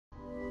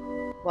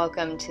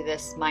Welcome to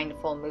this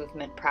mindful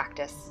movement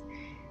practice.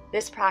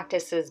 This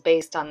practice is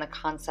based on the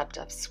concept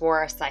of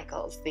Swara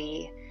cycles,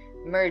 the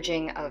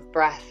merging of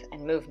breath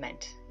and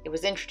movement. It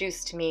was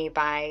introduced to me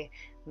by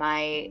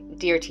my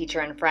dear teacher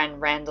and friend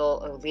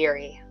Randall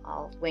O'Leary.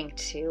 I'll link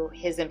to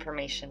his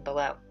information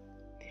below.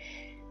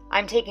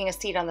 I'm taking a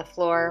seat on the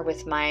floor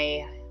with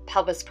my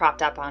pelvis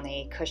propped up on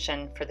a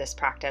cushion for this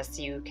practice.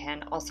 You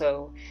can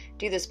also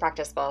do this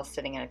practice while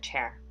sitting in a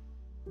chair.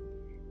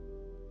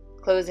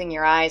 Closing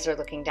your eyes or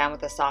looking down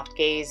with a soft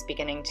gaze,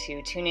 beginning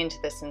to tune into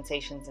the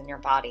sensations in your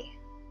body,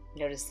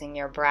 noticing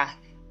your breath,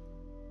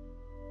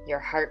 your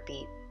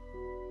heartbeat,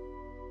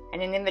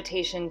 and an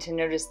invitation to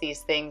notice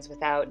these things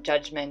without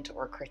judgment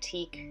or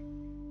critique,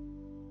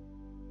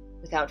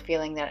 without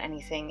feeling that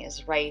anything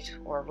is right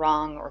or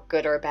wrong or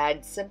good or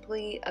bad,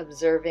 simply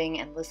observing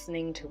and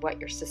listening to what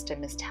your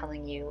system is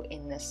telling you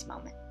in this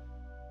moment.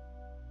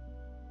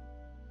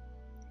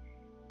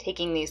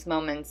 Taking these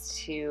moments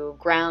to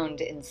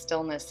ground in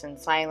stillness and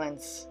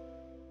silence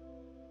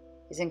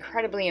is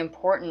incredibly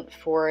important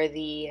for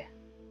the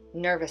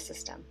nervous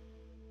system.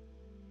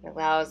 It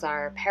allows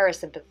our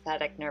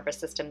parasympathetic nervous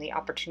system the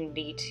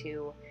opportunity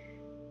to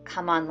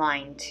come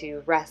online,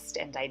 to rest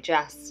and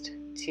digest,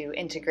 to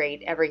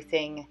integrate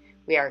everything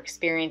we are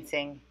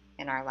experiencing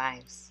in our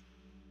lives.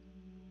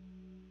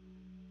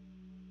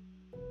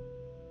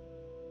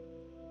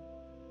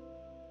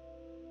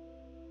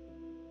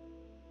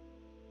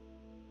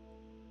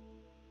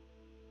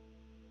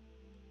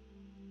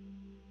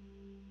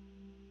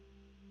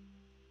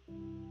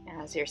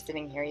 As you're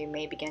sitting here, you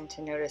may begin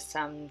to notice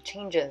some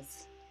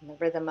changes in the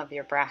rhythm of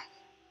your breath,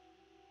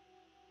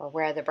 or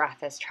where the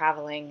breath is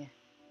traveling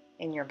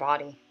in your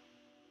body.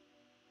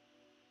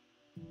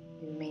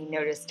 You may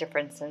notice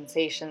different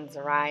sensations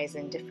arise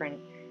in different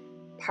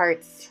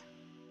parts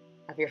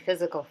of your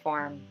physical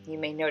form. You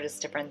may notice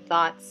different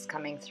thoughts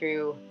coming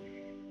through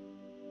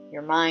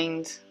your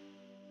mind.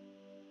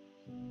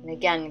 And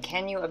again,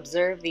 can you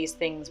observe these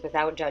things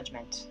without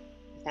judgment,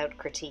 without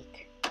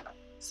critique?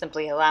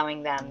 Simply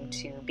allowing them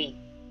to be.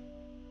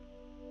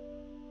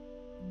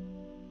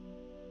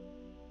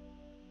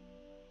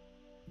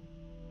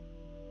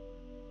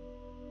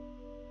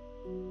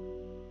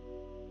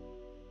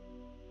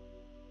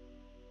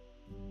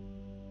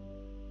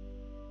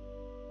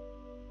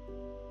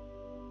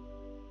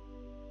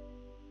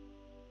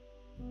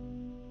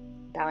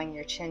 Bowing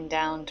your chin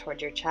down toward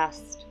your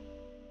chest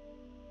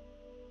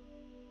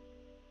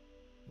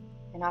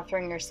and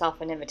offering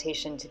yourself an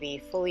invitation to be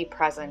fully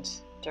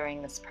present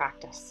during this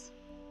practice.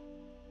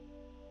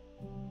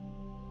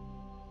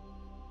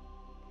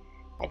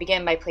 I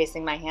begin by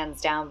placing my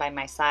hands down by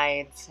my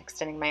sides,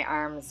 extending my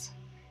arms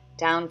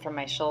down from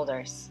my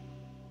shoulders,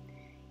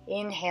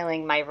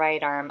 inhaling my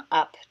right arm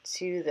up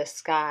to the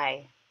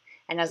sky,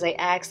 and as I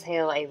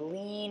exhale, I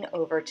lean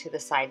over to the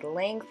side,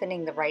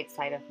 lengthening the right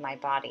side of my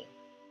body.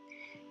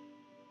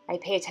 I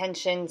pay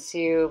attention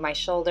to my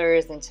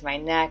shoulders and to my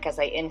neck as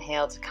I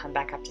inhale to come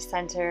back up to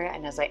center,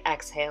 and as I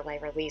exhale, I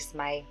release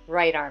my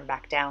right arm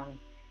back down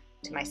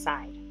to my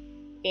side.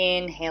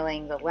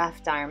 Inhaling the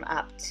left arm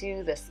up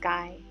to the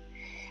sky,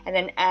 and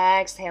then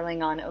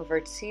exhaling on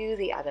over to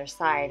the other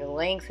side,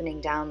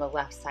 lengthening down the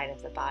left side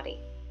of the body.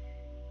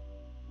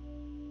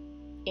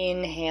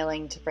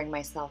 Inhaling to bring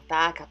myself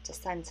back up to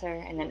center,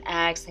 and then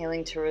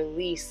exhaling to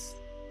release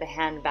the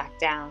hand back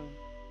down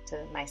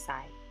to my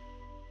side.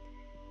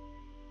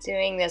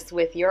 Doing this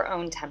with your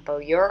own tempo,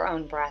 your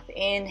own breath,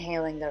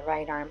 inhaling the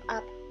right arm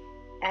up,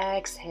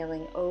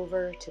 exhaling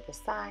over to the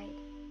side.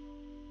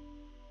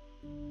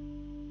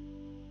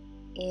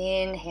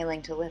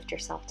 Inhaling to lift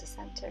yourself to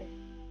center.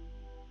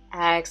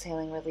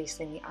 Exhaling,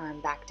 releasing the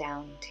arm back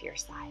down to your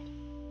side.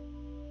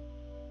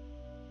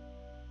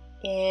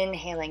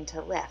 Inhaling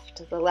to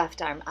lift the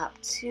left arm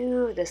up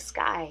to the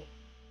sky.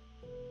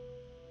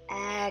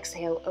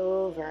 Exhale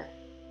over,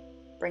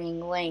 bringing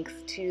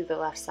length to the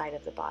left side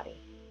of the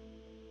body.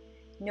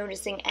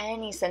 Noticing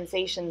any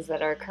sensations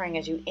that are occurring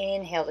as you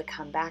inhale to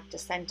come back to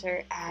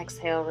center.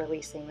 Exhale,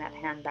 releasing that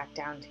hand back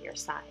down to your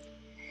side.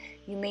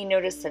 You may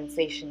notice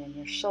sensation in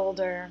your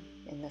shoulder,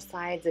 in the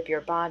sides of your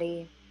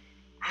body,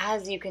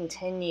 as you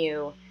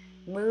continue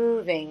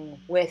moving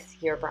with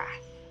your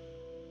breath.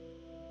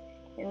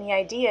 And the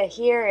idea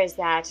here is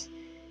that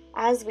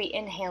as we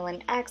inhale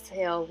and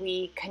exhale,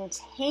 we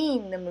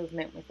contain the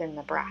movement within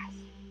the breath.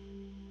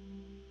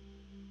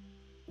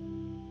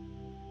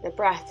 The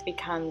breath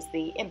becomes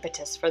the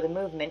impetus for the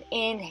movement,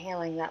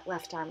 inhaling that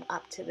left arm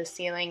up to the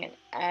ceiling and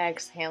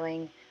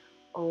exhaling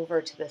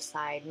over to the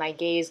side. My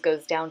gaze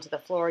goes down to the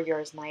floor.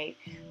 Yours might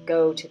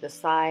go to the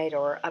side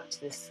or up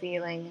to the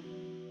ceiling.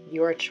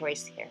 Your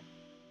choice here.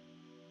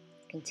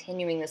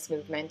 Continuing this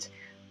movement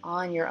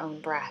on your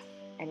own breath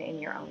and in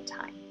your own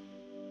time.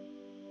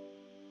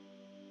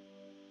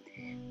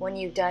 When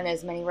you've done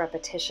as many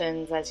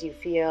repetitions as you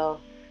feel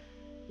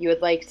you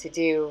would like to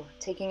do,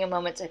 taking a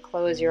moment to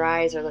close your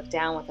eyes or look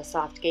down with a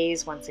soft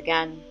gaze once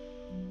again,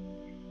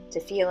 to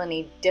feel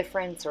any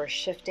difference or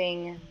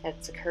shifting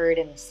that's occurred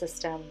in the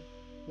system,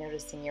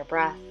 noticing your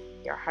breath,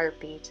 your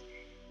heartbeat,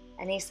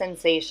 any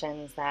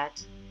sensations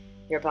that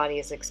your body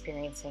is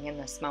experiencing in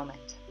this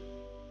moment.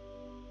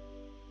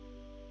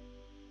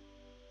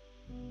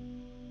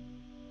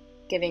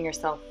 Giving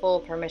yourself full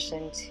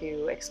permission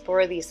to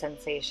explore these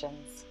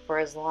sensations for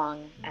as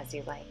long as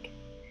you like.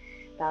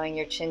 Bowing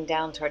your chin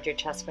down toward your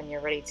chest when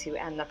you're ready to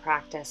end the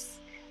practice.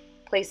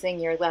 Placing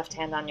your left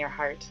hand on your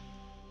heart.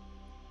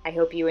 I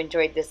hope you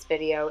enjoyed this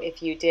video.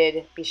 If you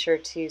did, be sure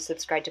to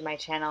subscribe to my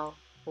channel,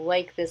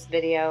 like this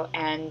video,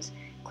 and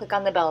click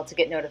on the bell to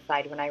get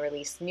notified when I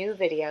release new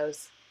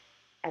videos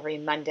every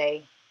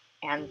Monday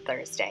and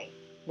Thursday.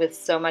 With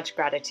so much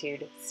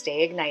gratitude,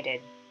 stay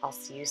ignited. I'll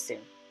see you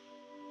soon.